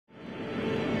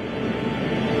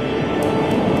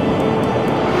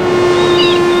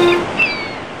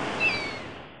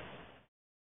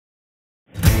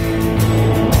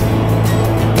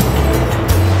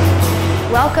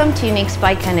Welcome to Uniques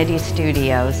by Kennedy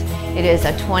Studios. It is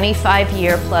a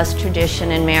 25-year-plus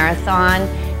tradition in Marathon,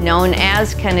 known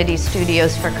as Kennedy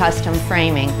Studios for custom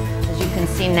framing. As you can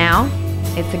see now,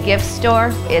 it's a gift store.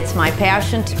 It's my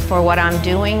passion for what I'm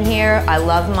doing here. I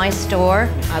love my store.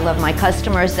 I love my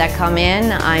customers that come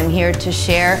in. I'm here to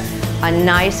share a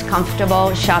nice,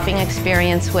 comfortable shopping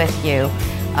experience with you.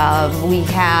 We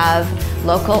have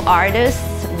local artists.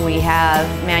 We have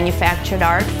manufactured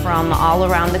art from all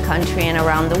around the country and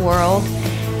around the world.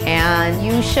 And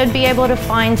you should be able to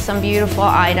find some beautiful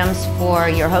items for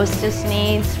your hostess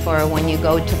needs, for when you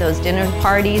go to those dinner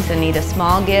parties and need a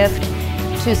small gift,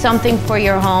 to something for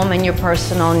your home and your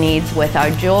personal needs with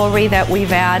our jewelry that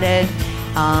we've added.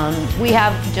 We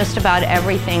have just about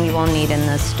everything you will need in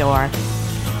this store.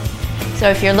 So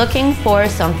if you're looking for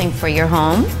something for your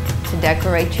home, to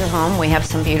decorate your home, we have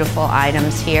some beautiful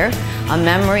items here. A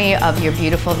memory of your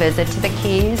beautiful visit to the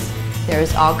Keys.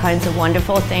 There's all kinds of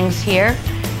wonderful things here.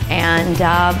 And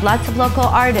lots of local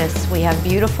artists. We have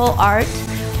beautiful art,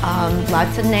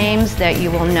 lots of names that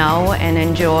you will know and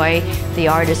enjoy. The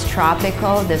art is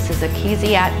tropical. This is a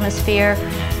Keysy atmosphere,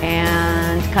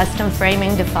 and custom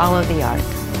framing to follow the art.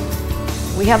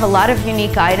 We have a lot of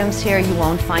unique items here you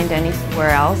won't find anywhere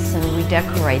else, and we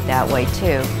decorate that way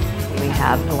too. We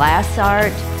have glass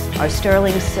art. Our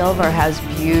sterling silver has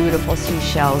beautiful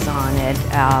seashells on it,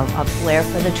 a flair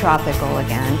for the tropical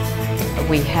again.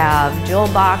 We have jewel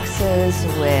boxes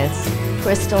with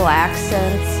crystal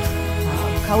accents,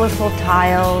 colorful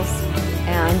tiles,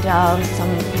 and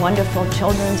some wonderful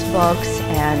children's books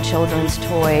and children's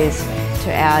toys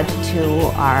to add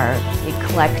to our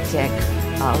eclectic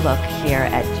look here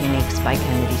at Uniques by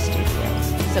Kennedy Studios.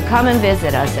 So come and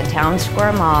visit us at Town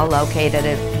Square Mall, located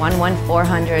at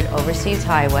 11400 Overseas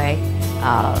Highway.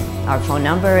 Our phone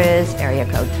number is area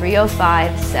code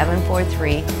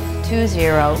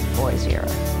 305-743-2040.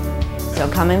 So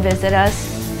come and visit us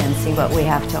and see what we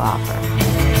have to offer.